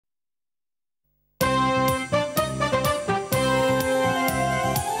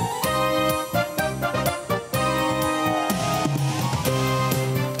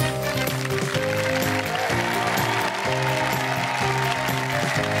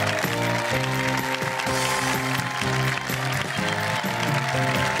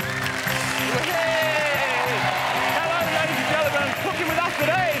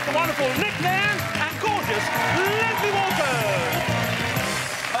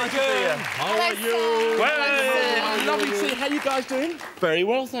Morgan! How are you? Well, lovely to see you. How are you guys doing? Very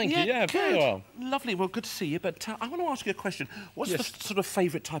well, thank you. Yeah, very well. Lovely. Well, good to see you. But I want to ask you a question. What's the sort of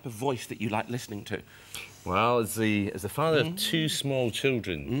favourite type of voice that you like listening to? Well, as the father of two small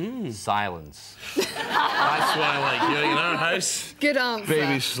children, silence. That's what I like hearing in our house. Good answer.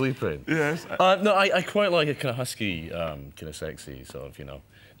 Baby's sleeping. Yes. No, I quite like a kind of husky, kind of sexy sort of, you know,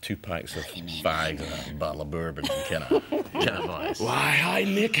 2 packs of bags and a bottle of bourbon kind of voice. Why, hi,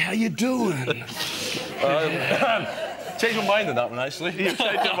 Nick. How you doing? Changed my mind on that one, actually. You've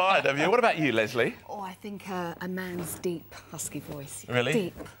changed your mind, have you? What about you, Lesley? Oh, I think a man's deep, husky voice. Really?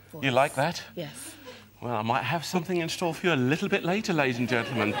 Deep voice. You like that? Yes. Well, I might have something in store for you a little bit later, ladies and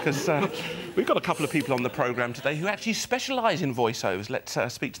gentlemen, because we've got a couple of people on the programme today who actually specialise in voiceovers. Let's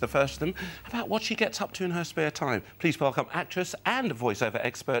speak to the first of them about what she gets up to in her spare time. Please welcome actress and voiceover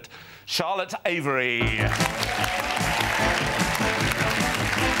expert, Charlotte Avery. Hello, Charlotte.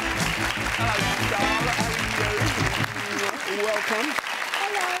 How are you? Welcome.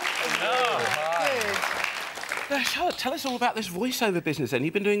 Hello. Good. Charlotte, tell us all about this voiceover business then.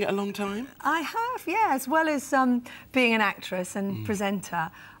 You've been doing it a long time? I have, yeah. As well as being an actress and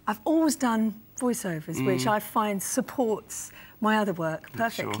presenter, I've always done voiceovers, which I find supports my other work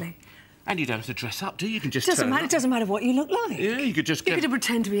perfectly. Sure. And you don't have to dress up, do you? You can just It doesn't matter what you look like. Yeah, you could just You could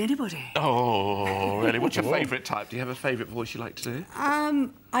pretend to be anybody. Oh, really? What's your favourite type? Do you have a favourite voice you like to do?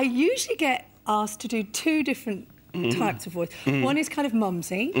 I usually get asked to do 2 different types of voice. One is kind of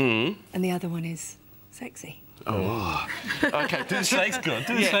mumsy, and the other one is sexy. Oh. OK, Do the sex good.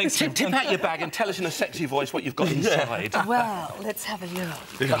 Do the sex good. Tip out your bag and tell us in a sexy voice what you've got inside. Well, let's have a look.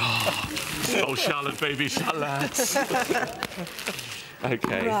 Oh, Charlotte, baby, Charlotte.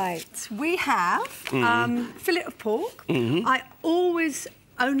 OK. Right, we have fillet of pork. I always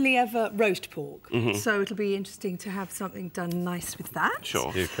only ever roast pork, so it'll be interesting to have something done nice with that. Sure.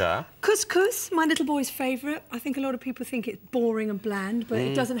 Okay. Couscous, my little boy's favourite. I think a lot of people think it's boring and bland, but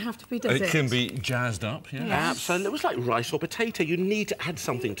it doesn't have to be, does it? It can be jazzed up, yeah. Absolutely. It was like rice or potato. You need to add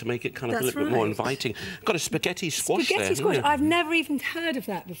something to make it kind of a little bit more inviting. Got a spaghetti squash there. Spaghetti squash. I've never even heard of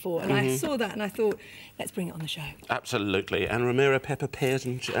that before, and I saw that and I thought, let's bring it on the show. Absolutely. And Ramiro pepper, pears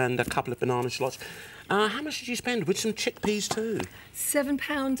and a couple of banana shallots. How much did you spend with some chickpeas too?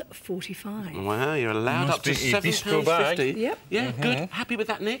 £7.45. Wow, you're allowed up to £7.50. Yep. Yeah, good. Happy with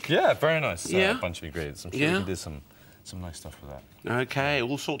that, Nick? Yeah, very nice. Yeah. Bunch of ingredients. I'm sure you can do some nice stuff with that. OK,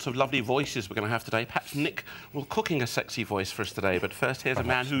 all sorts of lovely voices we're going to have today. Perhaps Nick will cooking a sexy voice for us today. But first, here's a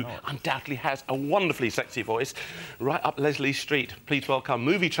man who undoubtedly has a wonderfully sexy voice. Right up Lesley Street. Please welcome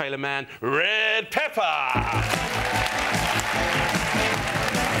movie trailer man, Red Pepper.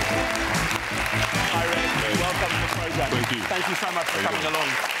 Hi, Red. Welcome to the programme. Thank you. Thank you so much for coming along.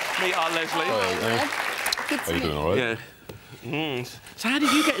 Meet our Lesley. Good How to you meet doing, you. all right? Yeah. So how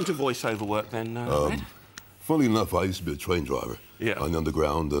did you get into voiceover work then, Red? Funny enough, I used to be a train driver on the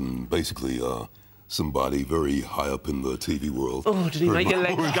underground, and basically somebody very high up in the TV world. Oh, did he make your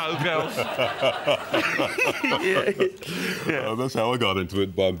legs go, girl? That's how I got into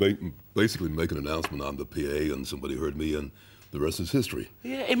it, by basically making an announcement on the PA, and somebody heard me, and the rest is history.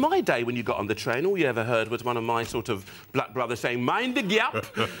 Yeah, in my day, when you got on the train, all you ever heard was one of my sort of black brothers saying, "Mind the gap."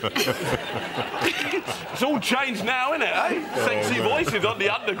 It's all changed now, isn't it, eh? Sexy voices on the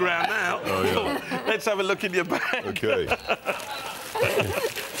underground now. Oh, yeah. Let's have a look in your bag. Okay.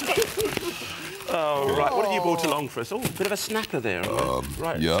 Oh, right. What have you brought along for us? Oh, a bit of a snapper there.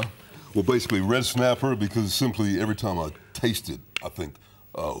 Right. Yeah. Well, basically, red snapper, because simply every time I taste it, I think,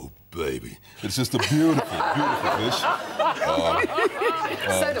 oh, baby. It's just a beautiful, beautiful fish.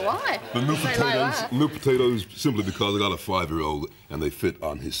 So do I. The new potatoes, simply because I got a 5-year-old and they fit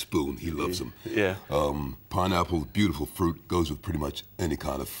on his spoon. He loves them. Yeah. Pineapple, beautiful fruit, goes with pretty much any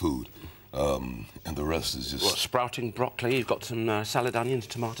kind of food. And the rest is just... What, sprouting broccoli, you've got some salad, onions,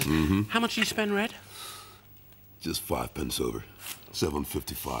 tomatoes. How much do you spend, Red? Just 5 pence over.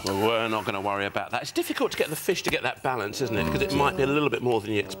 £7.55. Well, we're not going to worry about that. It's difficult to get the fish to get that balance, isn't it? Because it might be a little bit more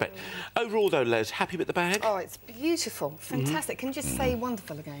than you expect. Overall, though, Les, happy with the bag? Oh, it's beautiful. Fantastic. Can you just say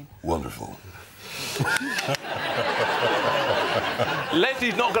wonderful again? Wonderful.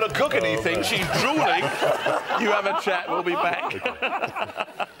 Leslie's not going to cook anything. She's drooling. You have a chat. We'll be back.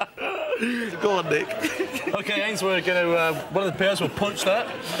 Go on, Nick. OK, Ains, we're going to... one of the pairs will punch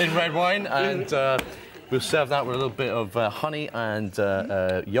that in red wine, and we'll serve that with a little bit of honey and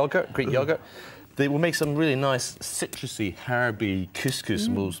yoghurt, Greek yoghurt. we'll make some really nice citrusy, herby couscous,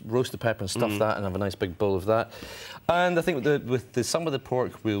 and we'll roast the pepper and stuff that and have a nice big bowl of that. And I think with some of the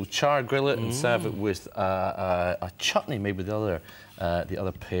pork, we'll char grill it and serve it with a chutney made with the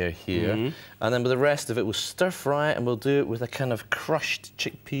other pair here. And then with the rest of it, we'll stir fry it, and we'll do it with a kind of crushed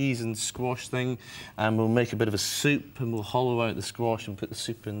chickpeas and squash thing. And we'll make a bit of a soup, and we'll hollow out the squash and put the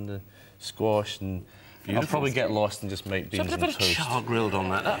soup in the squash. And I'll probably get lost and just make beans and toast. A bit of char grilled on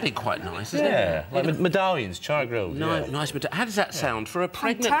that. That'd be quite nice, isn't it? Yeah, like medallions, char grilled. No, nice. How does that sound for a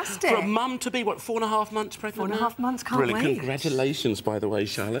pregnant? Fantastic. For a mum to be, what, 4.5 months pregnant? 4.5 months, can't Brilliant. wait. Congratulations, by the way,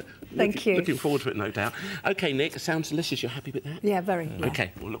 Charlotte. Thank you. Looking forward to it, no doubt. OK, Nick, sounds delicious. You're happy with that? Yeah, very. Yeah.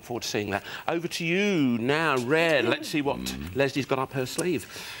 OK, we'll look forward to seeing that. Over to you now, Red. Let's see what Leslie's got up her sleeve.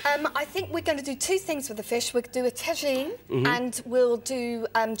 I think we're going to do two things with the fish. We'll do a tagine and we'll do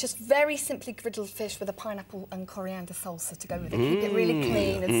just very simply griddled fish with a pineapple and coriander salsa to go with it. Keep it really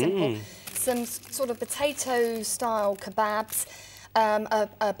clean and simple. Some sort of potato-style kebabs,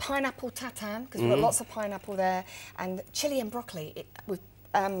 a pineapple tatin, because we've got lots of pineapple there, and chilli and broccoli with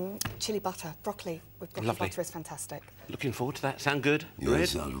chilli butter. Broccoli with broccoli Lovely. butter is fantastic. Looking forward to that. Sound good? Yeah, Red? it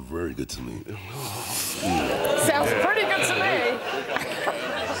sounded very good to me. Sounds pretty good to me.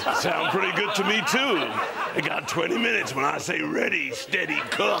 Sound pretty good to me, too. You got 20 minutes when I say ready, steady,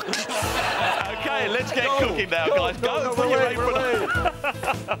 cook. OK, let's get cooking now, guys. Go, put your apron on.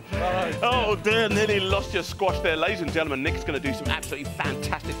 Oh, dear, nearly lost your squash there. Ladies and gentlemen, Nick's going to do some absolutely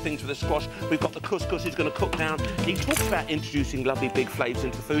fantastic things with the squash. We've got the couscous he's going to cook down. He talks about introducing lovely big flavours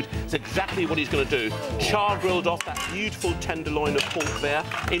into food. It's exactly what he's going to do. Char grilled off that beautiful tenderloin of pork there.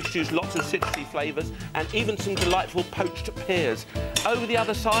 Introduce lots of citrusy flavours and even some delightful poached pears. Over the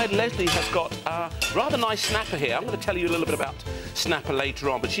other side, Lesley has got a rather nice snapper here. I'm going to tell you a little bit about snapper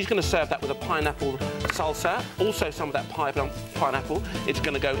later on, but she's going to serve that with a pineapple salsa, also some of that pineapple. It's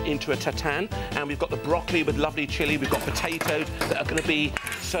going to go into a tatin, and we've got the broccoli with lovely chilli. We've got potatoes that are going to be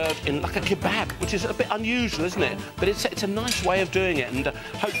served in like a kebab, which is a bit unusual, isn't it? But it's a nice way of doing it, and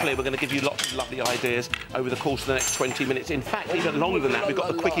hopefully we're going to give you lots of lovely ideas over the course of the next 20 minutes. In fact, even longer than that, we've got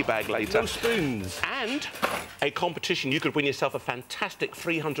the quickie bag later. No spoons. And a competition. You could win yourself a fantastic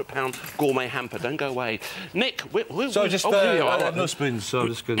 £300 gourmet hamper. Don't go away. Nick, So just, I have no spoons, so I'm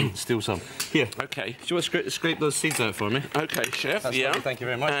just going to steal some. Here. OK. Do you want to scrape those seeds out for me? OK, Chef. That's yeah. lovely, thank you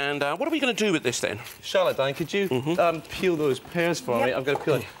very much. And what are we going to do with this then? Charlotte, Dan, could you peel those pears for me? I'm going to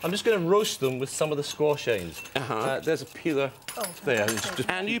peel it. I'm just going to roast them with some of the squash ends. There's a peeler there.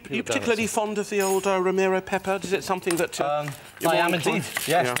 And you particularly fond of the old Romero pepper? Is it something that I am indeed.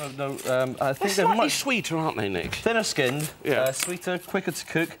 Yes. Yeah. No, I think They're they're slightly much sweeter, aren't they, Nick? thinner skinned, sweeter, quicker to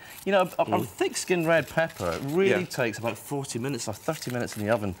cook. You know, a thick-skinned red pepper really takes about 40 minutes or 30 minutes in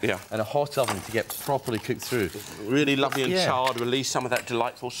the oven, in a hot oven, to get properly cooked through. Really lovely and charred, release some of that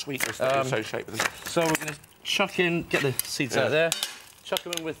delightful sweetness that you associate with them. So we're going to chuck in, get the seeds out there, chuck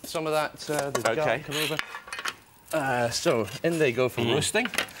them in with some of that, the garlic come over. So in they go for roasting,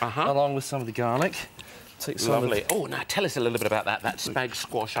 along with some of the garlic. Take some Lovely. Oh, now tell us a little bit about that spag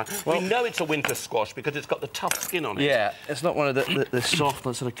squash. Well, we know it's a winter squash because it's got the tough skin on it. Yeah, it's not one of the soft,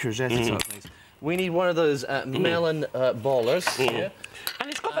 sort of courgette type things. We need one of those melon ballers here.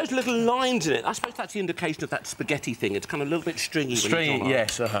 And it's got those little lines in it. I suppose that's the indication of that spaghetti thing. It's kind of a little bit stringy. Stringy,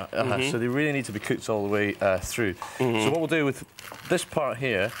 yes. So they really need to be cooked all the way through. So what we'll do with this part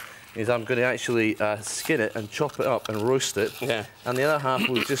here is I'm going to actually skin it and chop it up and roast it. Yeah. And the other half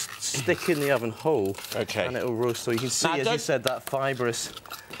we'll just stick in the oven whole. OK. And it'll roast. So you can see, as you said, that fibrous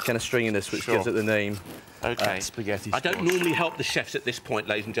kind of stringiness which gives it the name. OK. Spaghetti squash. I don't normally help the chefs at this point,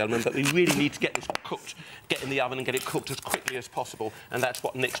 ladies and gentlemen, but we really need to get this cooked, get in the oven and get it cooked as quickly as possible, and that's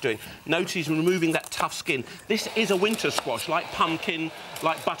what Nick's doing. Notice he's removing that tough skin. This is a winter squash, like pumpkin,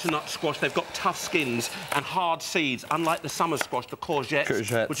 like butternut squash. They've got tough skins and hard seeds, unlike the summer squash, the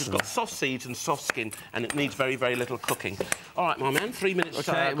courgettes, which has got soft seeds and soft skin, and it needs very, very little cooking. All right, my man, 3 minutes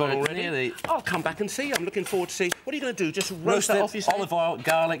gone already. I'll come back and see you. I'm looking forward to see. What are you going to do? Just roast that off, you say? Olive oil,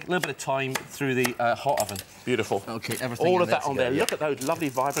 garlic, a little bit of thyme through the hot oven. Beautiful. OK, everything all of that on there. Look at those lovely,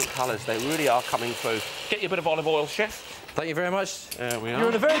 vibrant colours. They really are coming through. Get you a bit of olive oil, Chef. Thank you very much. There we are. You're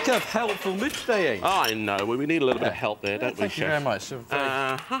in a very kind of helpful mood today, eh? I know. We need a little bit of help there, don't we, Chef? Thank you very much. So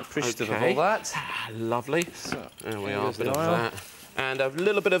very appreciative of all that. Lovely. So, there we are. A bit of that. And a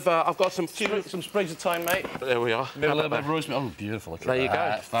little bit of, I've got some sprigs of thyme, mate. There we are. Maybe a little bit of rosemary. Oh, beautiful. There you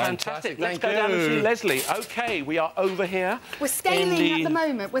go. Fantastic. Let's go down and see Lesley. OK, we are over here. We're scaling at the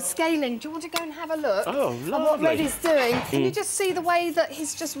moment. We're scaling. Do you want to go and have a look at what Reddy's doing? Can you just see the way that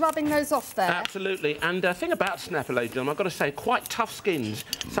he's just rubbing those off there? Absolutely. And the thing about snapper, ladies and gentlemen, I've got to say, quite tough skins.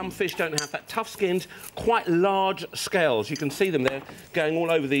 Some fish don't have that. Tough skins, quite large scales. You can see them. They're going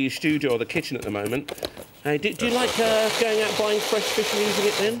all over the studio or the kitchen at the moment. Do you like going out buying fresh fish and using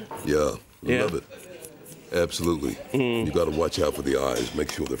it then? Yeah, love it. Absolutely. You got to watch out for the eyes.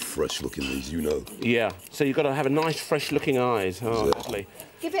 Make sure they're fresh looking, as you know. Yeah. So you've got to have a nice, fresh looking eyes. Oh, lovely.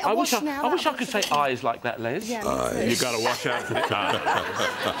 Give it a wash now. I wish I could say eyes like that, Les. Yeah, eyes. You got to watch out for the eyes.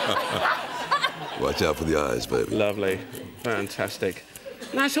 Watch out for the eyes, baby. Lovely. Fantastic.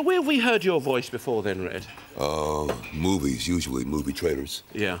 Now, so where have we heard your voice before then, Red? Movies, usually movie trailers.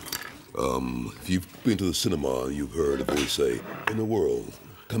 Yeah. If you've been to the cinema, you've heard a voice say, "In the world,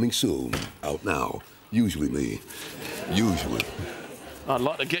 coming soon, out now." Usually me. Usually. I'd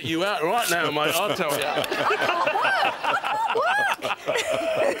like to get you out right now, mate, I'll tell you.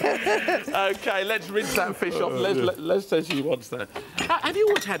 OK, let's rinse that fish off. Les says she wants that. Have you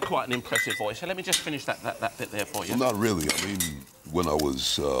always had quite an impressive voice? So let me just finish that bit there for you. Not really. I mean, when I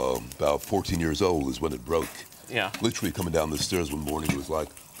was about 14 years old is when it broke. Yeah. Literally coming down the stairs one morning, it was like,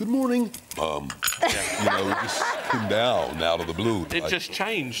 "Good morning, Mom." You know, it just came down out of the blue. It just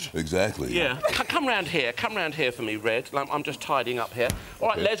changed. Exactly. Yeah. Come round here. Come round here for me, Red. I'm just tidying up here. All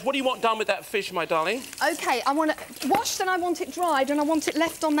right, Les, what do you want done with that fish, my darling? OK, I want it washed and I want it dried and I want it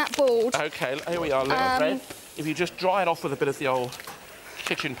left on that board. OK, here we are, Red. If you just dry it off with a bit of the old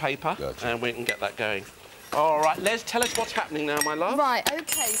kitchen paper, gotcha. And we can get that going. All right, Les, tell us what's happening now, my love. Right,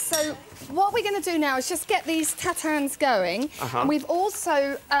 OK, so what we're going to do now is just get these tatans going. And we've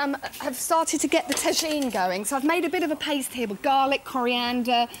also have started to get the tagine going. So I've made a bit of a paste here with garlic,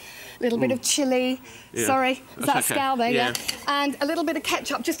 coriander, a little bit of chilli. Yeah. Sorry, is that a okay. scale there? Yeah. And a little bit of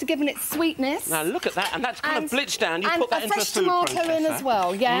ketchup just to give it sweetness. Now, look at that. And that's kind of blitzed down. You put that into a food fresh tomato in processor. as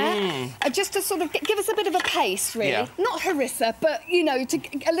well, yeah? Just to sort of give us a bit of a paste, really. Yeah. Not harissa, but, you know,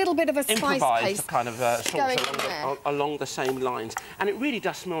 a little bit of a spice paste. Kind of sauce along the same lines. And it really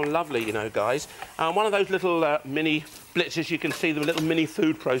does smell lovely, you know, guys. One of those little mini blitzers, you can see them, little mini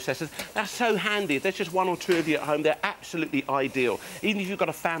food processors. They're so handy. If there's just one or two of you at home, they're absolutely ideal. Even if you've got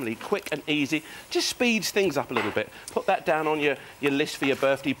a family, quick and easy, just speeds things up a little bit. Put that down on your list for your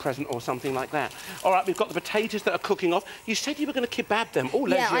birthday present or something like that. All right, we've got the potatoes that are cooking off. You said you were going to kebab them. Oh,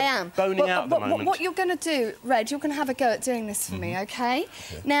 Les, yeah, I am. Boning out at the moment. What you're going to do, Red, you're going to have a go at doing this for me, OK?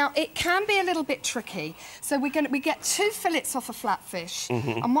 Now, it can be a little bit tricky. So we get 2 fillets off a flatfish.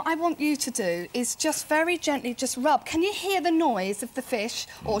 And what I want you to do is just very gently just rub. Can you hear the noise of the fish,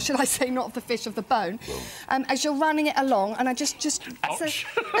 or should I say not of the fish, of the bone, as you're running it along? And I just... Ouch.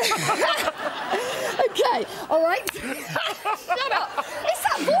 OK, all right. Shut up. It's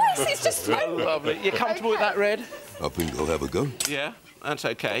that voice. It's just so lovely. You comfortable with that, Red? I think I'll have a go. Yeah, that's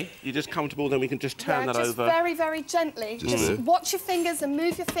OK. You're just comfortable, then we can just turn that over. Very, very gently. Just watch your fingers and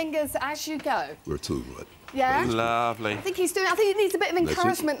move your fingers as you go. Where to, right? Yeah? Lovely. I think he needs a bit of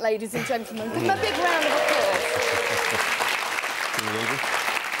encouragement, ladies and gentlemen. Give him a big round of applause.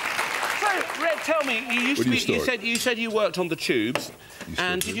 So, Red, tell me, you said you worked on the tubes,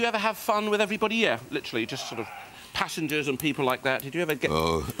 and did you ever have fun with everybody? Yeah, literally, just sort of passengers and people like that. Did you ever get...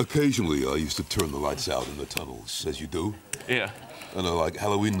 Occasionally, I used to turn the lights out in the tunnels, as you do. Yeah. And like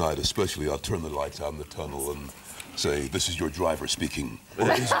Halloween night especially, I'd turn the lights out in the tunnel and say, "This is your driver speaking." Or,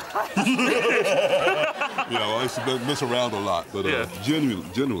 you know, I used to mess around a lot, but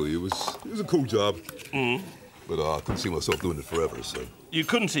generally, it was a cool job. But I couldn't see myself doing it forever, so... You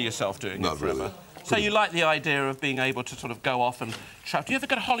couldn't see yourself doing it forever? Really. So you like the idea of being able to sort of go off and travel. Do you ever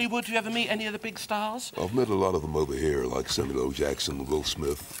go to Hollywood? Do you ever meet any of the big stars? I've met a lot of them over here, like Samuel L. Jackson, Will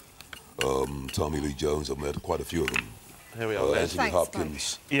Smith, Tommy Lee Jones. I've met quite a few of them. Here we are, Anthony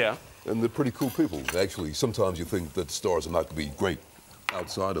Hopkins. Yeah. And they're pretty cool people. Actually, sometimes you think that stars are not going to be great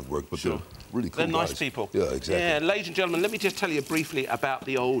outside of work, but they're really cool They're nice people. Yeah, exactly. Yeah, ladies and gentlemen, let me just tell you briefly about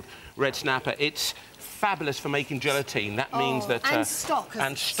the old red snapper. It's fabulous for making gelatine. That means that... And stock.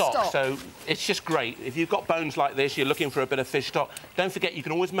 And stock. So it's just great. If you've got bones like this, you're looking for a bit of fish stock, don't forget you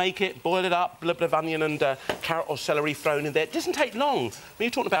can always make it, boil it up, a little bit of onion and carrot or celery thrown in there. It doesn't take long. When you're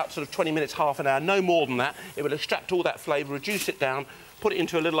talking about sort of 20 minutes, half an hour, no more than that. It will extract all that flavour, reduce it down, put it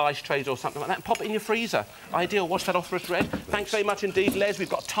into a little ice tray or something like that, and pop it in your freezer. Ideal. Wash that off for us, Red. Thanks very much indeed, Les. We've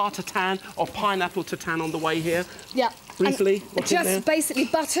got tartar tan or pineapple tartan on the way here. Yeah. Briefly, what's in there? Just basically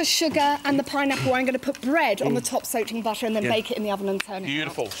butter, sugar, and the pineapple. I'm going to put bread on the top, soaked in butter, and then bake it in the oven and turn it.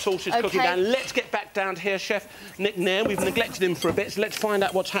 Beautiful. Sausage cooking down. Let's get back down to here, Chef Nick Nairn. We've neglected him for a bit, so let's find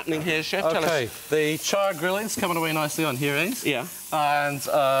out what's happening here, Chef. Tell us. The char grilling's coming away nicely on here, eh? Yeah. And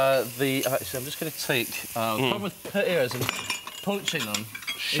actually, I'm just going to take... the problem with potatoes and poaching them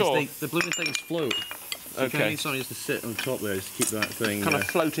is the blooming things float. So you need something just to sit on top there, just to keep that thing... Kind of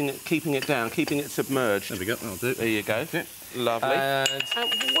floating it, keeping it down, keeping it submerged. There we go, that'll do. There you go. Yeah. Lovely. And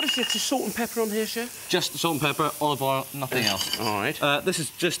what is this, just salt and pepper on here, Chef? Just salt and pepper, olive oil, nothing else. All right. This is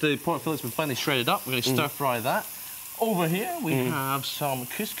just the pork fillet's been finely shredded up. We're going to stir-fry that. Over here, we have some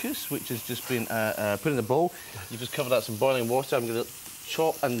couscous, which has just been put in a bowl. You've just covered that in some boiling water. I'm going to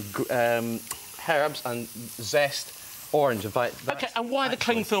chop and herbs and zest orange. In fact, OK, and why the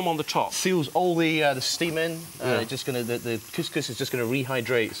cling film on the top? Seals all the steam in. Just going to the couscous is just going to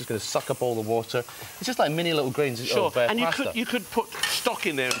rehydrate. It's just going to suck up all the water. It's just like mini little grains of and pasta. you could put stock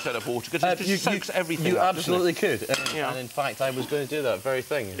in there instead of water because it just soaks everything. You up, absolutely could. And in fact, I was going to do that very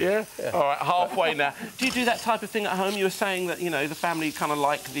thing. Yeah. All right, halfway now. Do you do that type of thing at home? You were saying that the family kind of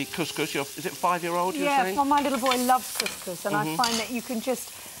like the couscous. Is it 5-year-old? Yeah, well, my little boy loves couscous, and I find that you can just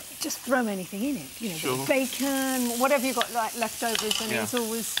throw anything in it. Bacon, whatever you've got like leftovers, and it's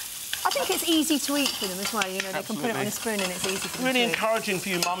always. I think it's easy to eat for them as well. They can put it on a spoon and it's easy for them. Really encouraging for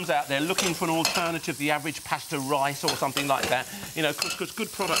you mums out there looking for an alternative to the average pasta rice or something like that. Couscous,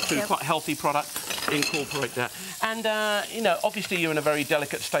 good product too, quite a healthy product. Incorporate that. And obviously you're in a very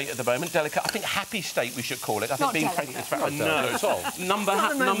delicate state at the moment. Delicate, I think happy state we should call it. I think being pregnant is very at all. Number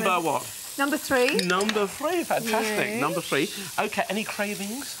what? Number 3. Number 3, fantastic. Yes. Number 3. OK, any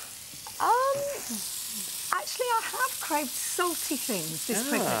cravings? Actually, I have craved salty things this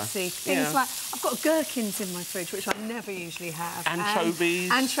pregnancy. Things like, I've got gherkins in my fridge, which I never usually have.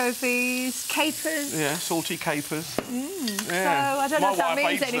 Anchovies. Anchovies, capers. Yeah, salty capers. So, I don't know if that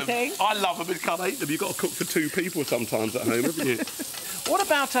means anything. I love them, but can't eat them. You've got to cook for 2 people sometimes at home, haven't you? What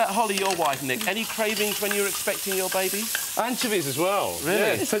about Holly, your wife, Nick? Any cravings when you're expecting your baby? Anchovies as well. Really?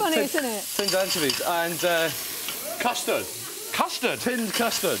 Yeah. It's funny, isn't it? Tinned anchovies and custard. Custard? Tinned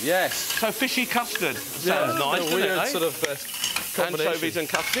custard, yes. So fishy custard. Sounds nice, doesn't weird it, sort of combination. Anchovies and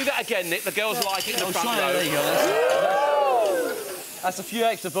custard. Do that again, Nick. The girls like it in the front row. There you go. That's a few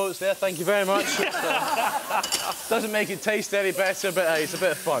extra votes there. Thank you very much. Doesn't make it taste any better, but hey, it's a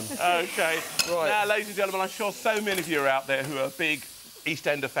bit of fun. OK. Right. Now, ladies and gentlemen, I'm sure so many of you are out there who are big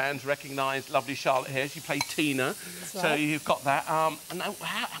EastEnder fans recognise lovely Charlotte here. She played Tina, so you've got that. And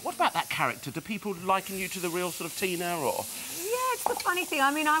what about that character? Do people liken you to the real sort of Tina, or...? Yeah, it's the funny thing.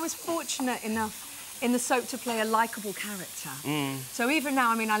 I mean, I was fortunate enough in the soap to play a likeable character. So even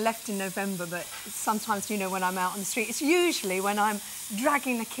now, I mean, I left in November, but sometimes, when I'm out on the street, it's usually when I'm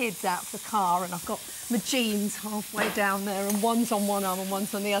dragging the kids out of the car and I've got my jeans halfway down there and one's on one arm and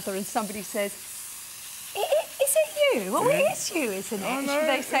one's on the other, and somebody says, is it you? Oh, it is you, isn't it? Oh, no.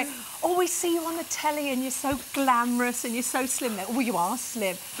 They say, oh, we see you on the telly and you're so glamorous and you're so slim. Oh, you are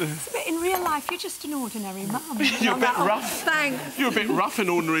slim. It's a bit, in real life, you're just an ordinary mum. You're a bit rough. Thanks. You're a bit rough in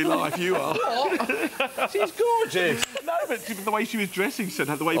ordinary life, you are. What? She's gorgeous. No, but the way she was dressing said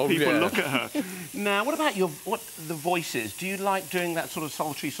the way people look at her. Now, what about the voices? Do you like doing that sort of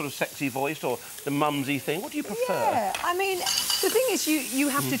sultry, sort of sexy voice, or the mumsy thing? What do you prefer? Yeah, I mean, the thing is, you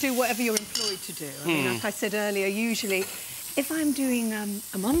have to do whatever you're employed to do. I mean, like I said earlier, usually, if I'm doing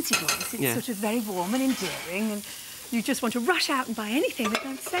a mumsy voice, it's sort of very warm and endearing, and you just want to rush out and buy anything that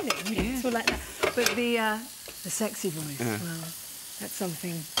don't sell it. It's all like that. But the sexy voice, well, that's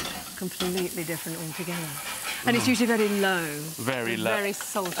something completely different altogether. And it's usually very low. Very low. Very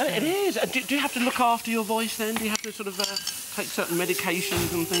sultry. It is. Do you have to look after your voice then? Do you have to sort of take certain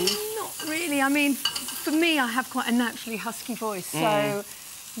medications and things? Not really. I mean, for me, I have quite a naturally husky voice, so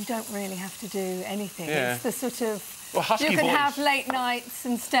you don't really have to do anything. Yeah. It's the sort of... Well, husky you can voice. have late nights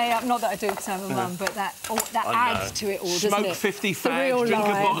and stay up. Not that I do because I'm a mum, but that adds to it all, doesn't it? Smoke 50 fags, drink a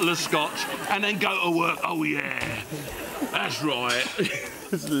bottle of scotch, and then go to work. Oh, yeah. That's right.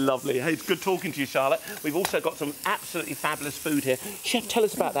 It's lovely. Hey, it's good talking to you, Charlotte. We've also got some absolutely fabulous food here. Chef, tell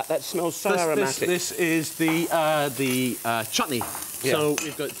us about that. That smells so aromatic. This is the chutney. Yeah. So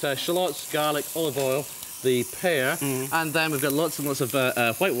we've got shallots, garlic, olive oil, the pear, and then we've got lots and lots of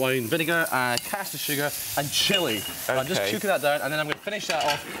white wine, vinegar, caster sugar, and chilli. I'm just cooking that down, and then I'm going to finish that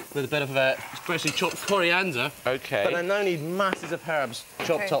off with a bit of freshly chopped coriander. OK. But I now need masses of herbs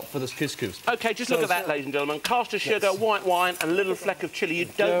chopped up for this couscous. OK, just look at that, ladies and gentlemen. Caster sugar, white wine, and a little fleck of chilli. You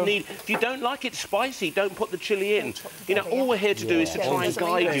don't need... If you don't like it spicy, don't put the chilli in. You know, all we're here to do is to try and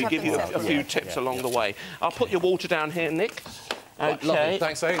guide you, give you a few tips along the way. I'll put your water down here, Nick. OK. Lovely,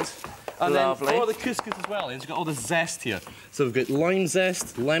 thanks, Ains. And Lovely. then for the couscous as well, it's got all the zest here. So we've got lime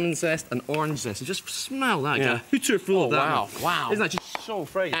zest, lemon zest, and orange zest. And just smell that, Yeah. hooter full of that. Wow, wow. Isn't that just so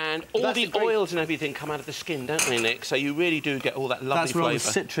fragrant? And all the oils and everything come out of the skin, don't they, Nick? So you really do get all that lovely That's where all the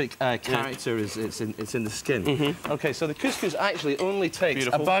flavour. citric character is. It's in the skin. OK, so the couscous actually only takes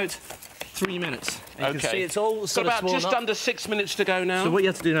about 3 minutes. And you can see it's all so sort of about just up. under 6 minutes to go now. So what you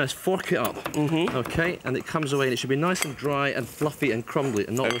have to do now is fork it up, OK, and it comes away, and it should be nice and dry and fluffy and crumbly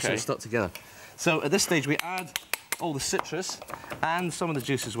and not all sort of stuck together. So at this stage we add all the citrus and some of the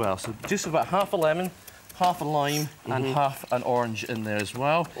juice as well. So juice of about half a lemon, half a lime, and half an orange in there as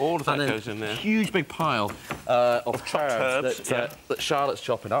well. All of that and then goes in there. A huge big pile of chopped herbs that Charlotte's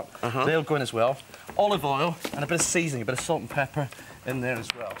chopping up. They'll go in as well. Olive oil and a bit of seasoning, a bit of salt and pepper in there as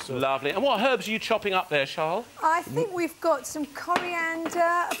well. So lovely. And what herbs are you chopping up there, Charles? I think we've got some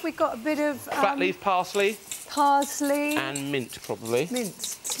coriander, we've got a bit of... flat leaf parsley. Parsley. And mint, probably. Mint.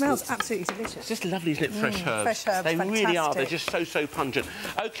 Smells absolutely delicious. It's just lovely, isn't it, fresh herbs? Fresh herbs, They really are. They're fantastic. just so pungent.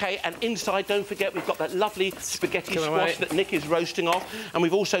 OK, and inside, don't forget, we've got that lovely spaghetti squash that Nick is roasting off. And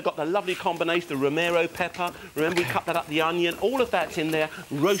we've also got the lovely combination, the Romero pepper. Remember, we cut that up, the onion. All of that's in there,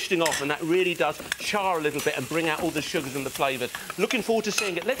 roasting off, and that really does char a little bit and bring out all the sugars and the flavours. Looking forward to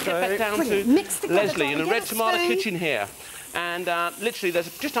seeing it. Let's get back down to Lesley in the Red Tomato kitchen here. And literally,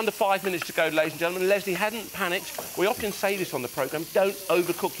 there's just under 5 minutes to go, ladies and gentlemen. Lesley hadn't panicked. We often say this on the programme, don't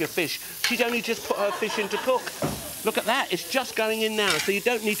overcook your fish. She's only just put her fish in to cook. Look at that, it's just going in now, so you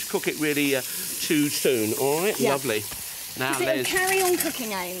don't need to cook it really too soon, all right? Yeah. Lovely. Now, It'll carry on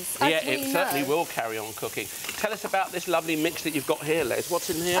cooking, Ains. Yeah, it certainly will carry on cooking. Tell us about this lovely mix that you've got here, Les. What's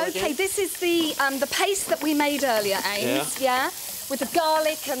in here again? This is the paste that we made earlier, Ains, yeah? With the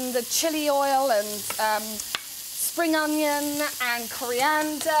garlic and the chilli oil and spring onion and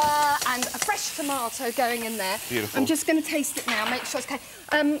coriander and a fresh tomato going in there. Beautiful. I'm just going to taste it now, make sure it's okay.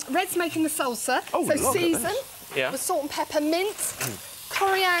 Red's making the salsa, so season with salt and pepper, mint,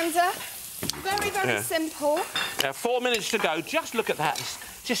 coriander. Very, very simple. Yeah, 4 minutes to go. Just look at that. It's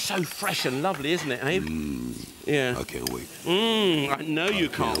just so fresh and lovely, isn't it, Abe? Yeah. I can't wait. I know you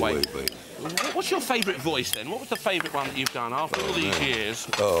can't wait. Babe. What's your favourite voice, then? What was the favourite one that you've done after all these years?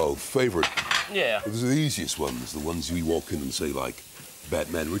 Oh, favourite. Yeah. Those are the easiest ones, the ones you walk in and say, like,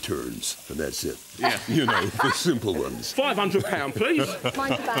 Batman Returns, and that's it. Yeah. You know, the simple ones. £500, please.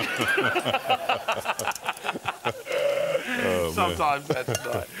 Mind the bank. Sometimes that's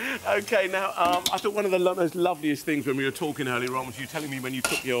right. OK, now, I thought one of the most loveliest things when we were talking earlier on was you telling me when you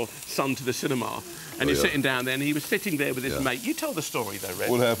took your son to the cinema and you're sitting down there and he was sitting there with his mate. You tell the story, though, Red.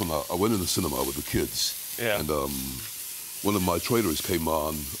 What happened, I went in the cinema with the kids, and one of my trailers came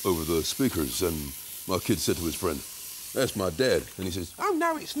on over the speakers, and my kid said to his friend, "That's my dad." And he says, "Oh,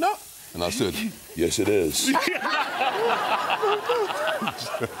 no, it's not." And I said, "Yes, it is."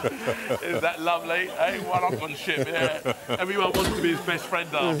 Is that lovely? Hey, one-upmanship, yeah. Everyone wants to be his best friend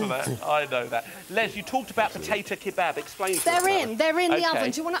after that. I know that. Les, you talked about potato kebab. Explain to us. They're in the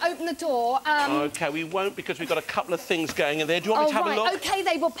oven. Do you want to open the door? OK, we won't because we've got a couple of things going in there. Do you want me to have a look? OK,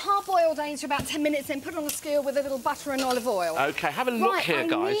 they were parboiled, Ains, for about 10 minutes, then put on a skewer with a little butter and olive oil. OK, have a look here,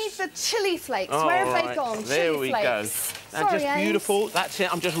 guys. I need the chilli flakes. Where have they gone? There chilli we flakes. go. They're just beautiful. That's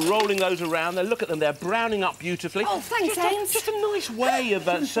it. I'm just rolling those around there. Look at them. They're browning up beautifully. Oh, thanks, Ains. Just a nice way of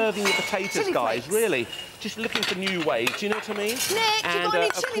serving your potatoes, Chilli guys, flakes. really. Just looking for new ways. Do you know what I mean? Nick, you and got any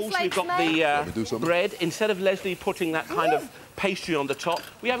of chilli course, flakes, we've got mate? the bread. Instead of Lesley putting that kind of pastry on the top,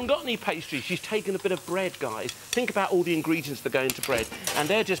 we haven't got any pastry. She's taken a bit of bread, guys. Think about all the ingredients that go into bread. And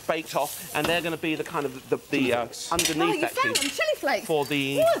they're just baked off, and they're going to be the kind of underneath, you actually. found them, chilli flakes. For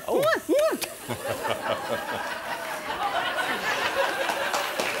the...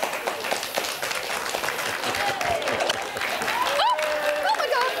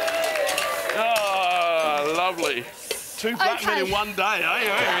 Lovely. 2 black men in one day, eh?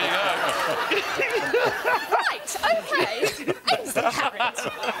 There we go. Right, OK. Ains the carrot.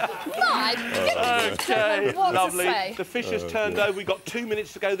 My goodness. OK, What to lovely. say? The fish has turned over. We've got 2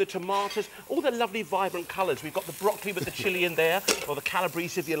 minutes to go. The tomatoes, all the lovely vibrant colours. We've got the broccoli with the chilli in there, or the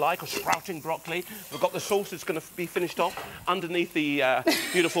calabrese if you like, or sprouting broccoli. We've got the sauce that's going to be finished off underneath the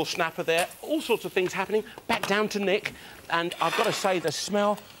beautiful snapper there. All sorts of things happening. Back down to Nick. And I've got to say, the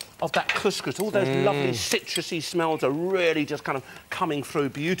smell of that couscous. All those lovely citrusy smells are really just kind of coming through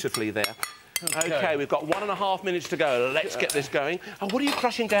beautifully there. OK, we've got 1.5 minutes to go. Let's get this going. Oh, what are you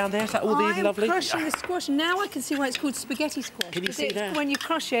crushing down there? Is that all these lovely... I'm crushing the squash. Now I can see why it's called spaghetti squash. Can you see that? When you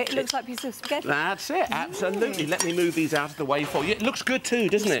crush it, it looks like a piece of spaghetti. That's it, absolutely. Let me move these out of the way for you. It looks good too,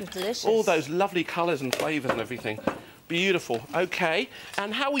 doesn't it? Delicious. All those lovely colours and flavours and everything. Beautiful. OK.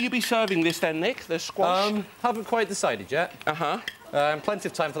 And how will you be serving this then, Nick, the squash? Haven't quite decided yet. Plenty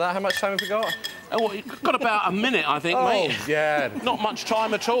of time for that. How much time have we got? Oh, well, you've got about a minute, I think, mate. Yeah. Not much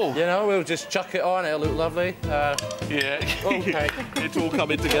time at all. You know, we'll just chuck it on. It'll look lovely. Yeah. OK. It's all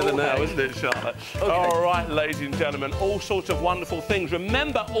coming together now, isn't it, Charlotte? Okay. All right, ladies and gentlemen, all sorts of wonderful things.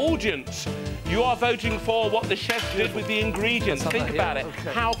 Remember, audience, you are voting for what the chefs did with the ingredients. Think about it.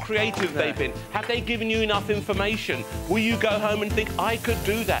 Okay. How creative they've been. Have they given you enough information? Will you go home and think, I could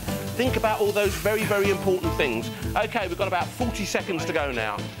do that? Think about all those very, very important things. OK, we've got about 40 seconds to go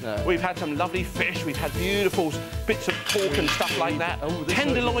now. We've had some lovely fish. We've had beautiful bits of pork and stuff like that.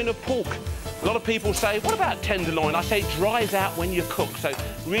 Tenderloin of pork. A lot of people say, what about tenderloin? I say it dries out when you cook, so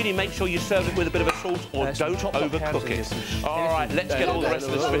really make sure you serve it with a bit of a sauce or don't overcook it. All right, let's get all the rest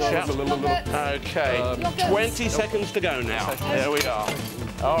of this fish out. OK, 20 seconds to go now. There we are.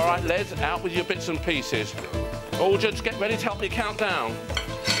 All right, Les, out with your bits and pieces. Audience, get ready to help me count down.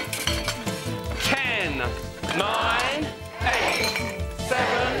 10, 9, 8,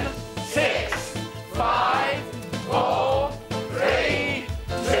 7, 6, 5, 4, 3,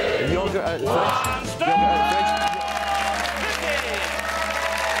 2, Yogurt out of the one, fridge. stop! Yogurt out of the fridge.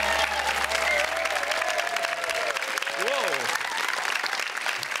 Whoa.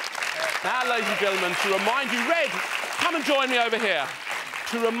 Now, ladies and gentlemen, to remind you, Red, come and join me over here.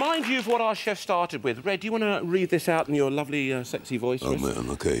 To remind you of what our chef started with. Red, do you want to read this out in your lovely, sexy voice? Oh, man,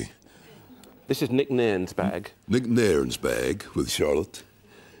 OK. This is Nick Nairn's bag. Nick Nairn's bag with Charlotte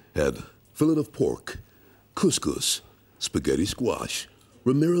had fillet of pork, couscous, spaghetti squash,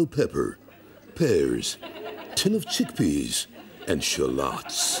 Romero pepper, pears, tin of chickpeas, and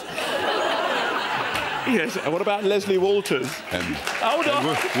shallots. Yes, and what about Lesley Walters? And Hold on.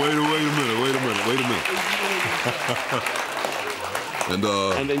 Wait a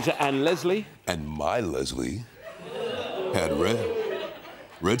minute. And Lesley? And my Lesley had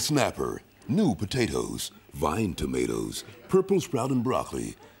red snapper, new potatoes, vine tomatoes, purple sprout and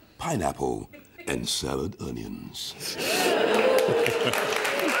broccoli, pineapple, and salad onions.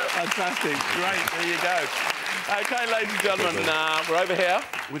 Fantastic. Great. There you go. OK, ladies and gentlemen, we're over here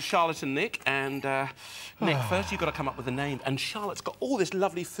with Charlotte and Nick. And, Nick, first you've got to come up with a name. And Charlotte's got all this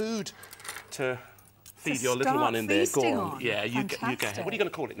lovely food to feed your little one in there. Go on. Yeah, you go ahead. What are you going to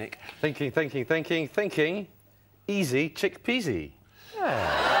call it, Nick? Thinking. Easy chickpeasy.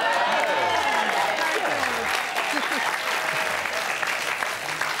 Yeah.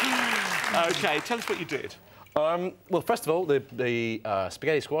 OK, tell us what you did. Well, first of all, the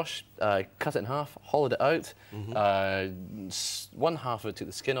spaghetti squash, cut it in half, hollowed it out. One half of it, took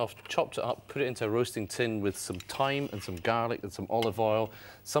the skin off, chopped it up, put it into a roasting tin with some thyme and some garlic and some olive oil,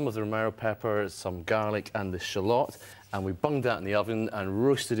 some of the Romero pepper, some garlic and the shallot, and we bunged that in the oven and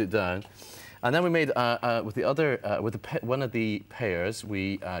roasted it down. And then we made, with the other, one of the pears,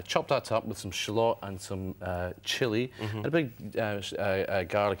 we chopped that up with some shallot and some chilli, and a big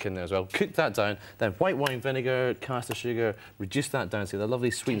garlic in there as well. Cooked that down, then white wine vinegar, caster sugar, reduced that down to the lovely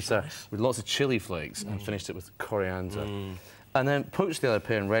sweet and sour with lots of chilli flakes, and finished it with coriander. And then poached the other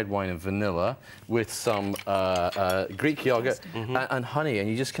pear in red wine and vanilla with some Greek yogurt and honey, and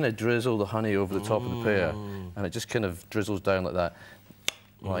you just kind of drizzle the honey over the top of the pear, and it just kind of drizzles down like that,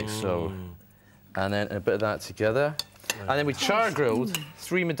 like so. And then a bit of that together. And then we char-grilled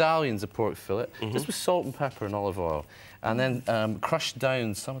 3 medallions of pork fillet, just with salt and pepper and olive oil. And then crushed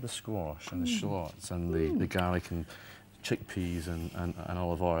down some of the squash and the shallots and the garlic and chickpeas and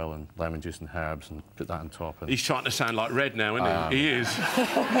olive oil and lemon juice and herbs, and put that on top. And He's trying to sound like Red now, isn't he? He is.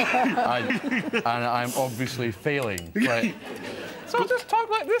 and I'm obviously failing. Right. So I'll just talk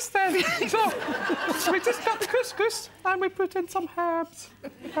like this then. So we just got the couscous and we put in some herbs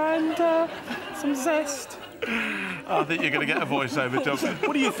and some zest. I think you're going to get a voiceover job.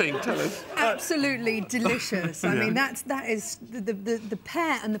 What do you think? Tell us. Absolutely delicious. I mean, that is the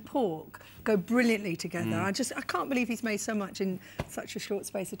pear and the pork go brilliantly together. I can't believe he's made so much in such a short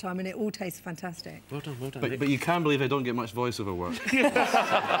space of time, and it all tastes fantastic. Well done, well done. But you can believe I don't get much voiceover work.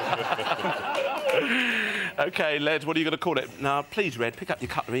 OK, Les, what are you going to call it? Now, please, Red, pick up your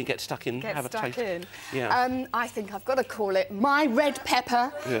cutlery and get stuck in. Have a taste. Yeah. I think I've got to call it My Red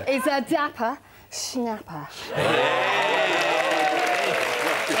Pepper is a Dapper Snapper.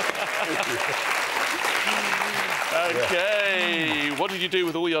 OK. What did you do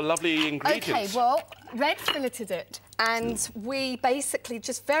with all your lovely ingredients? OK, well, Red filleted it, and we basically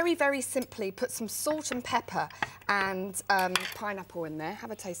just very, very simply put some salt and pepper and pineapple in there.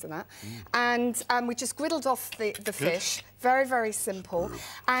 Have a taste of that. And we just griddled off the fish. Very, very simple.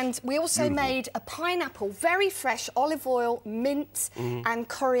 And we also made a pineapple, very fresh, olive oil, mint and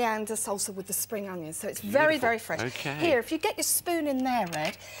coriander salsa with the spring onions. So it's very, very fresh. Okay. Here, if you get your spoon in there,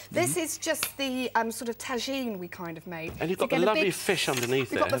 Red, this is just the sort of tagine we kind of made. And you've got the lovely fish underneath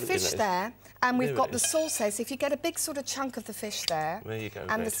there. We've got the fish there, and we've got the sauce there. So if you get a big sort of chunk of the fish there, you go, and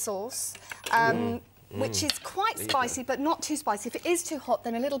Red. the sauce, which is quite spicy, but not too spicy. If it is too hot,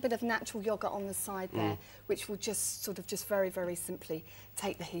 then a little bit of natural yoghurt on the side there, which will just sort of very, very simply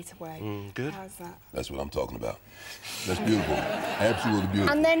take the heat away. Good. How's that? That's what I'm talking about. That's beautiful. Absolutely beautiful.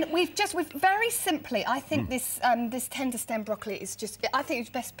 And then we've very simply, I think this tender stem broccoli is just, I think it's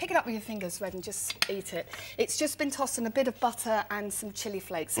best pick it up with your fingers, Red, and just eat it. It's just been tossed in a bit of butter and some chilli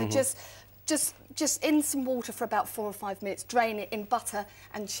flakes. So just in some water for about 4 or 5 minutes, drain it in butter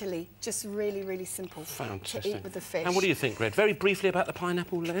and chilli. Just really, really simple to eat with the fish. And what do you think, Red? Very briefly about the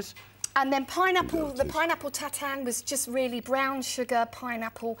pineapple, Les? And then the pineapple tatin was just really brown sugar,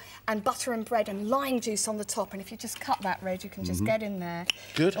 pineapple and butter and bread and lime juice on the top. And if you just cut that, Red, you can just get in there.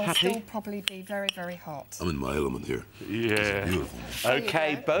 Good, It'll happy? still probably be very, very hot. I'm in my element here. Yeah. Beautiful.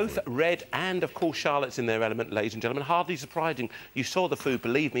 OK, both Red and, of course, Charlotte's in their element, ladies and gentlemen. Hardly surprising. You saw the food,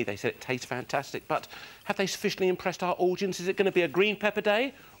 believe me, they said it tastes fantastic. But have they sufficiently impressed our audience? Is it going to be a green pepper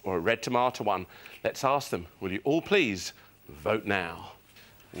day or a red tomato one? Let's ask them. Will you all please vote now?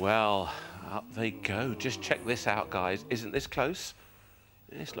 Well, up they go. Just check this out, guys. Isn't this close?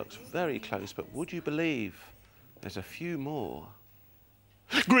 This looks very close, but would you believe there's a few more?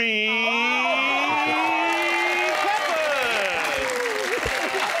 Green peppers!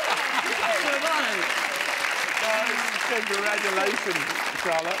 Congratulations,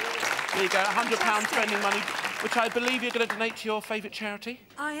 Charlotte. There you go, £100 spending money, which I believe you're going to donate to your favourite charity?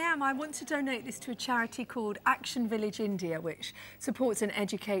 I am. I want to donate this to a charity called Action Village India, which supports and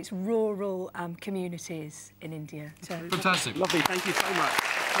educates rural communities in India. So Fantastic. Lovely, thank you so much.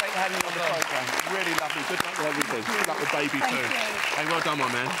 Great having you on the programme. Really lovely. Good luck with everything. Good luck with baby too. Hey, well done,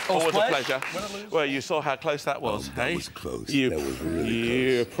 my man. Always a pleasure. Well, you saw how close that was, That was close. You, that was really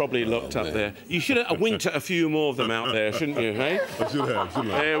you probably looked up there. You should have winked at a few more of them out there, shouldn't you, hey? I should have,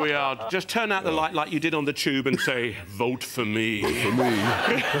 shouldn't I? There we are. Just turn out the light like you did on the tube and say, vote for me. For me.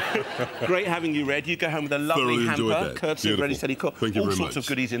 Great having you, Red. You go home with a lovely Thoroughly enjoyed hamper, that. courtesy of Ready, Steady, Cook. Thank you All very sorts much. of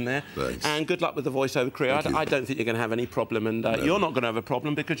goodies in there. Thanks. And good luck with the voiceover career. I don't think you're going to have any problem, and you're not going to have a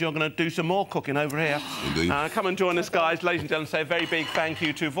problem because you're going to do some more cooking over here. Indeed. Come and join us, guys. Ladies and gentlemen, say a very big thank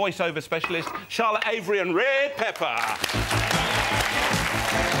you to voiceover specialist Charlotte Avery and Red Pepper.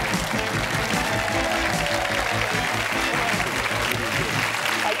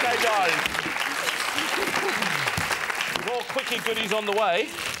 OK, guys. More quickie goodies on the way.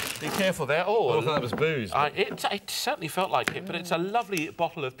 Be careful there. Oh, I thought that was booze. It certainly felt like it, but it's a lovely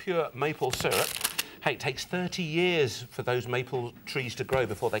bottle of pure maple syrup. Hey, it takes 30 years for those maple trees to grow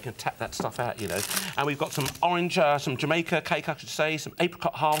before they can tap that stuff out, you know. And we've got some orange, some Jamaica cake, I should say, some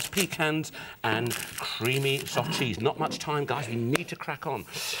apricot halves, pecans, and creamy soft cheese. Not much time, guys. We need to crack on.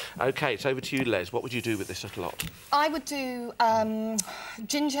 OK, it's over to you, Les. What would you do with this little lot? I would do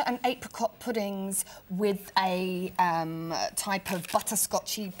ginger and apricot puddings with a type of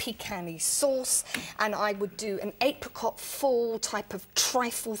butterscotchy, pecan-y sauce, and I would do an apricot fall type of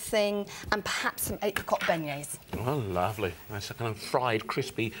trifle thing, and perhaps some apricot beignets. Oh, lovely. That's a kind of fried,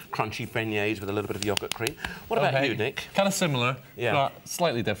 crispy, crunchy beignets with a little bit of yoghurt cream. What about you, Nick? Kind of similar, Yeah. but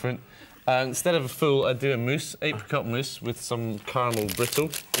slightly different. Instead of a full, I'd do a mousse, apricot mousse with some caramel brittle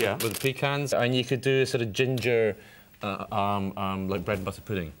with pecans, and you could do a sort of ginger, like bread and butter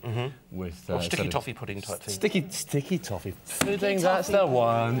pudding with Or sticky sort of toffee pudding type thing. sticky toffee pudding. Sticky That's toffee. the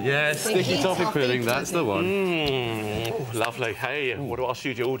one. Yeah, sticky toffee pudding. That's the one. Oh, lovely. Hey, what do our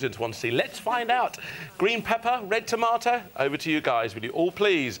studio audience want to see? Let's find out. Green pepper, red tomato. Over to you guys. Will you all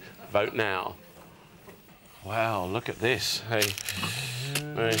please vote now? Wow, look at this. Hey,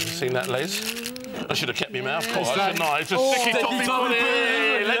 seen that, Les? I should have kept my mouth closed, shouldn't I? It's a sticky toffee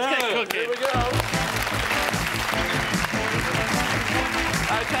pudding. Let's get cooking. Here we go.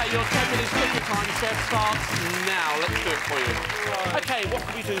 OK, your 10 minutes cooking time, chef, starts now. Let's do it for you. OK, what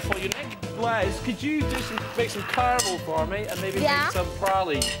can we do for you, Nick? Les, could you make some caramel for me and maybe Yeah. make some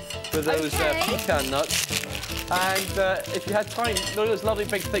brownie with those Okay. pecan nuts? And if you had time, you know those lovely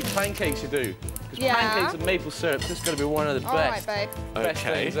big thick pancakes you do? Because Yeah. pancakes and maple syrup, this is going to be one of the All right, best, babe. best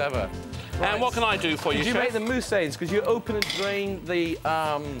Okay. things ever. And what can I do for you, Could you chef? make the moussains? Because you open and drain the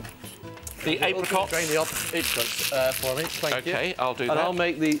the apricots. Grind the apricots for me. Thank you. Okay, I'll do that. And I'll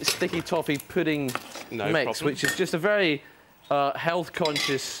make the sticky toffee pudding mix, problem. which is just a very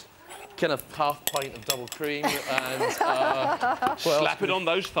health-conscious kind of half pint of double cream and slap it on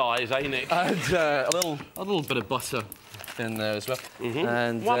those thighs, eh, Nick? And a little bit of butter in there as well.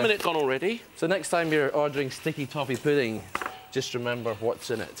 And 1 minute gone already. So next time you're ordering sticky toffee pudding, just remember what's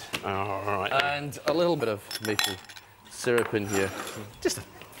in it. All right. And a little bit of maple syrup in here, just a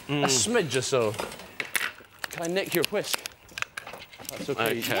smidge or so. Can I nick your whisk? That's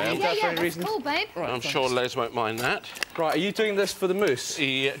okay. Okay. Yeah, that's cool, babe. Right, I'm sure Les won't mind that. Right, are you doing this for the mousse?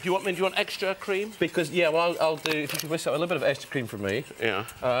 Yeah. Do you want extra cream? Because, yeah, well, I'll do, if you can whisk out a little bit of extra cream for me. Yeah.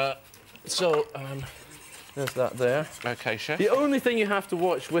 There's that there. Okay, chef. The only thing you have to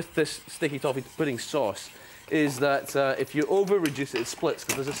watch with this sticky toffee pudding sauce is that if you over-reduce it, it splits,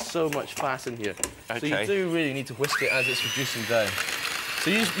 because there's just so much fat in here. Okay. So you do really need to whisk it as it's reducing down.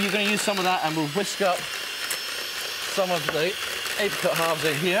 So you're going to use some of that, and we'll whisk up some of the apricot halves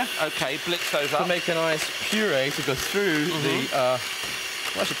in here. Okay, blitz those up. To make a nice puree to go through the... well,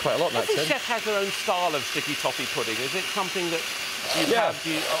 actually, quite a lot, that Every said. chef has their own style of sticky toffee pudding. Is it something that you have?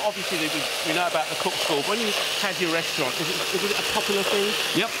 Obviously, we know about the cook school. When you had your restaurant, is it a popular thing?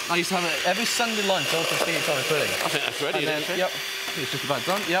 Yep, I used to have it every Sunday lunch, also sticky toffee pudding. I think that's ready, isn't it? Yep, it's just about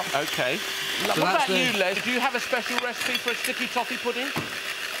done, yep. Okay. So what about that's you, Les? Do you have a special recipe for a sticky toffee pudding?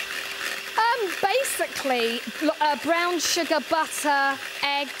 Basically, brown sugar, butter,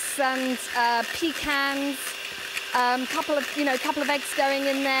 eggs, and pecans. Couple of eggs going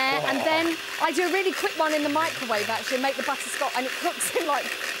in there, and then I do a really quick one in the microwave. Actually, make the butterscotch, and it cooks in like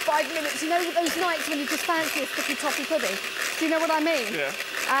 5 minutes. You know those nights when you just fancy a sticky toffee pudding. Do you know what I mean? Yeah.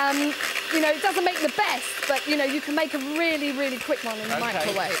 It doesn't make the best, but you can make a really, really quick one in the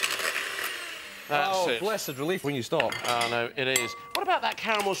microwave. That's it. Blessed relief when you stop. Oh, no, it is. What about that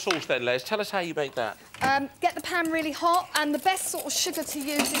caramel sauce then, Les? Tell us how you make that. Get the pan really hot, and the best sort of sugar to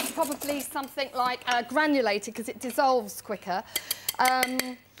use is probably something like granulated, because it dissolves quicker.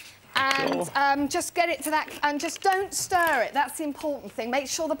 Just get it to that, and just don't stir it. That's the important thing. Make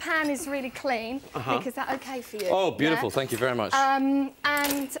sure the pan is really clean. Nick, is that OK for you? Oh, beautiful. Yeah? Thank you very much.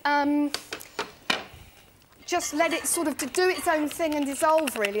 Just let it sort of do its own thing and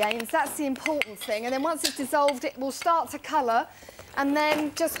dissolve, really, Ains. That's the important thing. And then once it's dissolved, it will start to colour. And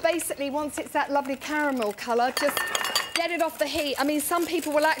then just basically, once it's that lovely caramel colour, just get it off the heat. I mean, some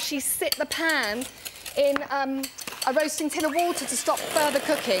people will actually sit the pan in a roasting tin of water to stop further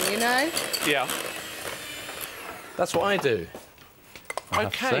cooking, you know? Yeah. That's what I do.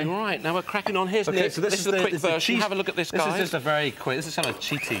 OK, right, now we're cracking on. Here's Nick. So this is the quick version. Have a look at this, guys. This is just a very quick... This is kind of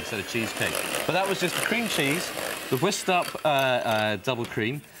cheaty sort of cheesecake. But that was just the cream cheese, the whisked-up double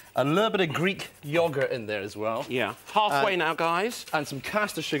cream, a little bit of Greek yoghurt in there as well. Yeah. Halfway now, guys. And some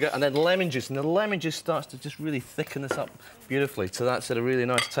caster sugar, and then lemon juice. And the lemon juice starts to just really thicken this up beautifully, so that's a really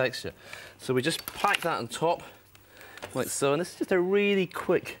nice texture. So we just pack that on top, like so. And this is just a really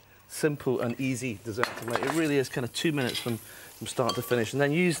quick, simple and easy dessert to make. It really is kind of 2 minutes from start to finish, and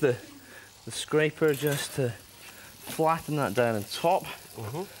then use the scraper just to flatten that down on top,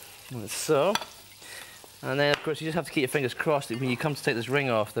 like so. And then, of course, you just have to keep your fingers crossed that when you come to take this ring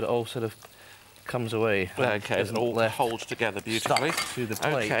off, that it all sort of comes away. OK, it all holds together beautifully. To the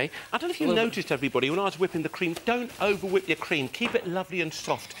plate. OK. I don't know if you noticed, everybody, when I was whipping the cream, don't over-whip your cream. Keep it lovely and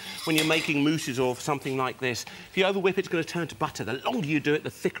soft when you're making mousses or something like this. If you over-whip, it's going to turn to butter. The longer you do it,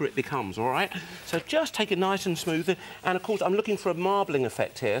 the thicker it becomes, all right? So just take it nice and smooth. And, of course, I'm looking for a marbling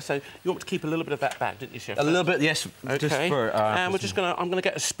effect here, so you want to keep a little bit of that back, didn't you, Chef? A little bit, yes. OK. Just for, and I'm going to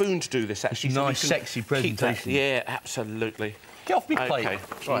get a spoon to do this, actually. Nice, sexy presentation. Yeah, absolutely. Get off me plate.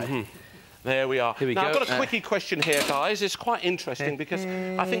 Right. There we are. Here we now, go. I've got a quickie question here, guys. It's quite interesting because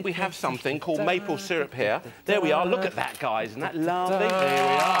I think we have something called maple syrup here. There we are. Look at that, guys. Isn't that lovely? There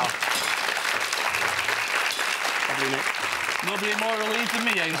we are. Lovely, Nick. Nobody more relieved than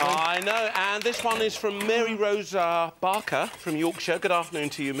me, Ainsley. I know, and this one is from Mary Rose Barker from Yorkshire. Good afternoon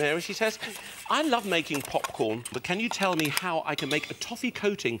to you, Mary. She says, I love making popcorn, but can you tell me how I can make a toffee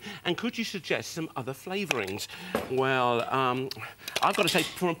coating, and could you suggest some other flavourings? Well, I've got to say,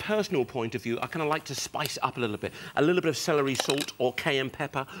 from a personal point of view, I kind of like to spice it up a little bit. A little bit of celery salt or cayenne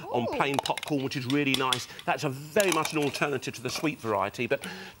pepper on plain popcorn, which is really nice. That's very much an alternative to the sweet variety. But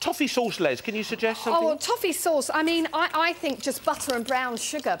toffee sauce, Les, can you suggest something? Oh, well, toffee sauce, I mean, I think just butter and brown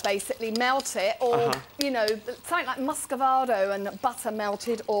sugar, basically, melt it, or, you know, something like muscovado and butter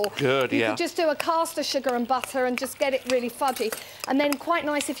melted, or you could just do a caster sugar and butter and just get it really fudgy. And then quite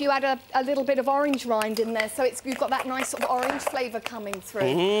nice if you add a little bit of orange rind in there, so you've got that nice sort of orange flavour coming through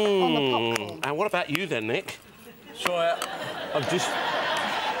on the popcorn. And what about you then, Nick? So I'm just...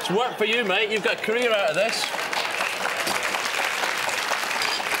 It's work for you, mate. You've got a career out of this.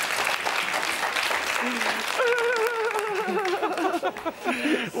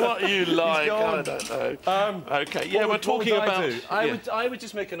 What you like, I don't know. OK, yeah, we're talking about... I would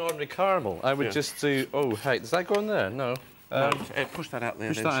just make an ordinary caramel. I would just do... Oh, hey, does that go in there? No. Push that out there.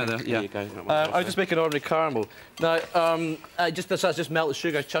 Push then, that out there, yeah. There you go. I would just make an ordinary caramel. Now, just melt the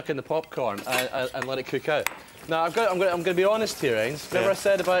sugar, chuck in the popcorn, and let it cook out. Now, I'm going to be honest here, Ains. Remember I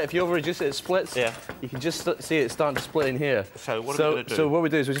said about if you over-reduce it, it splits? Yeah. You can just see it starting to split in here. So what are we going to do? So what we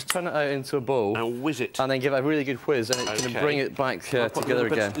do is we just turn it out into a bowl. And whiz it. And then give it a really good whiz, and it's going to bring it back together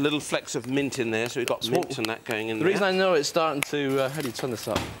again. Little flecks of mint in there, so we've got mint and that going in there. The reason I know it's starting to... how do you turn this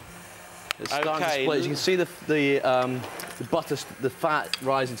up? It's starting to split. As you can see the butter, the fat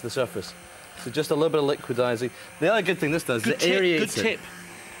rising to the surface. So just a little bit of liquidizing. The other good thing this does is it aerates it. Good tip.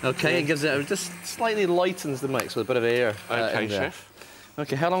 OK, it gives it... just slightly lightens the mix with a bit of air. OK, Chef.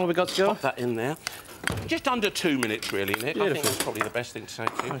 OK, how long have we got to go? Pop that in there. Just under 2 minutes, really, Nick. Beautiful. I think that's probably the best thing to say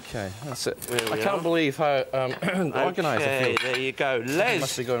to you. OK, that's it. I can't believe how organised I feel. There you go. Les,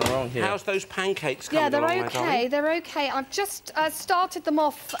 must be going wrong here. How's those pancakes coming along? Yeah, they're OK. They're OK. I've just started them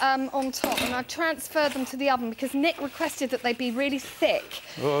off on top, and I've transferred them to the oven because Nick requested that they be really thick.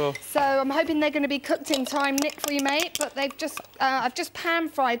 Oh. So I'm hoping they're going to be cooked in time, Nick, for you, mate. But they've I've just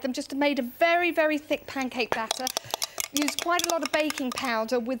pan-fried them, just made a very, very thick pancake batter. Used quite a lot of baking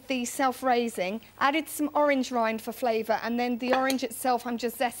powder with the self-raising, added some orange rind for flavour, and then the orange itself I'm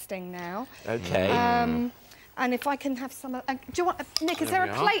just zesting now. OK. And if I can have some... do you want... Nick, is there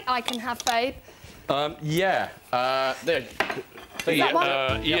a plate I can have, babe? Yeah. There.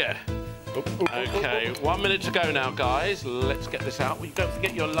 Yeah. OK, 1 minute to go now, guys. Let's get this out. Don't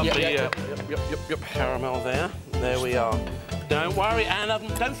forget your lovely caramel there. There we are. Don't worry, and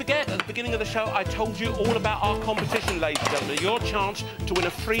don't forget, at the beginning of the show, I told you all about our competition, ladies and gentlemen. Your chance to win a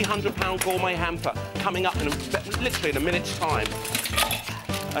 £300 gourmet hamper coming up in literally in a minute's time.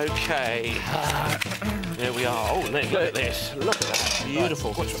 OK. There we are. Oh, Nick, look at this. Look at that.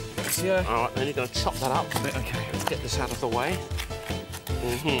 Beautiful. Right. Yeah. All right, then you're going to chop that up. OK. Let's get this out of the way.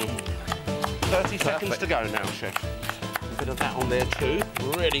 30 seconds to go now, Chef. A bit of that on there too.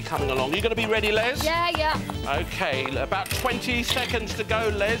 Really coming along. You going to be ready, Les? Yeah. OK, about 20 seconds to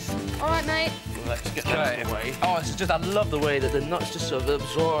go, Les. All right, mate. Let's get that away. Oh, it's just, I love the way that the nuts just sort of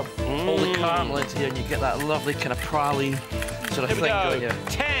absorb all the caramel into here, and you get that lovely kind of praline sort of thing going here.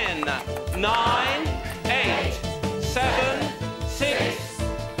 10, 9, 8, 7, 6,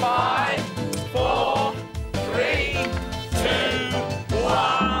 5, 4, 3, 2,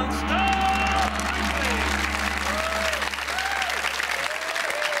 1, stop!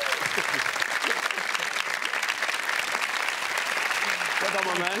 Well done,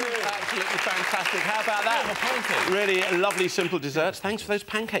 my man. Absolutely fantastic. How about that? Really lovely, simple desserts. Thanks for those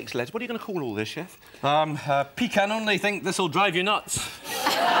pancakes, Les. What are you going to call all this, Chef? Pecan only. Think this will drive you nuts.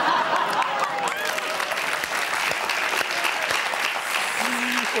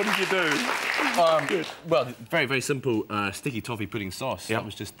 What did you do? Well, very, very simple sticky toffee pudding sauce. Yep. That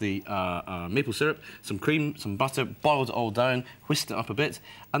was just the maple syrup, some cream, some butter, boiled it all down, whisked it up a bit,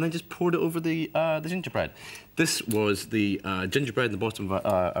 and then just poured it over the gingerbread. This was the gingerbread in the bottom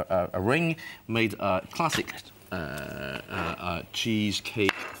of a ring, made classic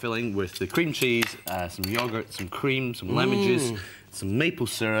cheesecake filling with the cream cheese, some yoghurt, some cream, some lemon juice, some maple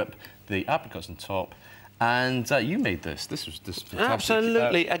syrup, the apricots on top. And you made this. This was just fantastic.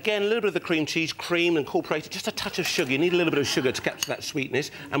 Absolutely. Again, a little bit of the cream cheese, cream, incorporated, just a touch of sugar. You need a little bit of sugar to capture that sweetness.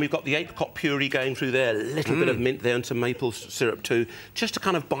 And we've got the apricot puree going through there, a little bit of mint there and some maple syrup too, just to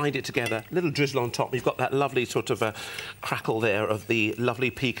kind of bind it together. A little drizzle on top. We've got that lovely sort of crackle there of the lovely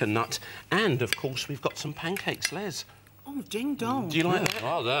pecan nut. And, of course, we've got some pancakes, Les. Oh, ding dong. Do you like that?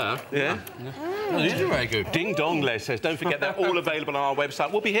 Oh, there. Yeah? Oh, these are very good. Ding dong, Les says. Don't forget, they're all available on our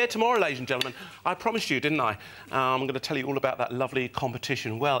website. We'll be here tomorrow, ladies and gentlemen. I promised you, didn't I? I'm going to tell you all about that lovely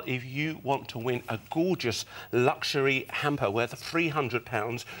competition. Well, if you want to win a gorgeous luxury hamper worth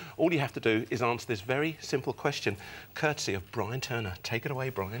 £300, all you have to do is answer this very simple question, courtesy of Brian Turner. Take it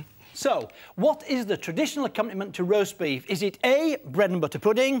away, Brian. So, what is the traditional accompaniment to roast beef? Is it A, bread and butter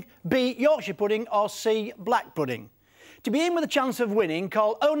pudding, B, Yorkshire pudding, or C, black pudding? To be in with a chance of winning,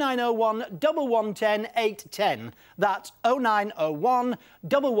 call 0901 1110 810. That's 0901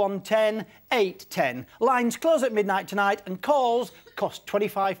 1110 810. Lines close at midnight tonight and calls cost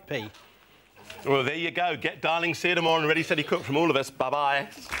 25p. Well, there you go. Get Darling, see you tomorrow and Ready, Steady, Cook from all of us. Bye-bye.